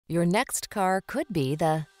Your next car could be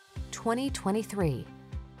the 2023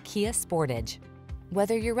 Kia Sportage.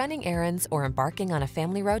 Whether you're running errands or embarking on a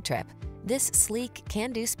family road trip, this sleek,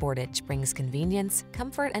 can-do Sportage brings convenience,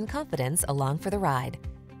 comfort, and confidence along for the ride.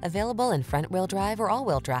 Available in front-wheel drive or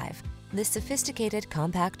all-wheel drive, this sophisticated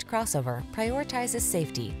compact crossover prioritizes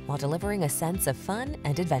safety while delivering a sense of fun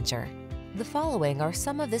and adventure. The following are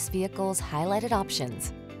some of this vehicle's highlighted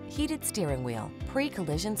options: heated steering wheel,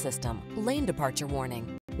 pre-collision system, lane departure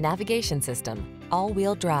warning, navigation system,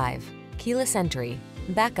 all-wheel drive, keyless entry,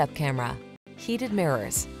 backup camera, heated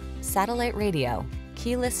mirrors, satellite radio,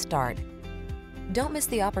 keyless start. Don't miss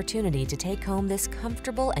the opportunity to take home this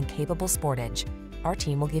comfortable and capable Sportage. Our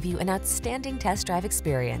team will give you an outstanding test drive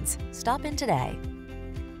experience. Stop in today.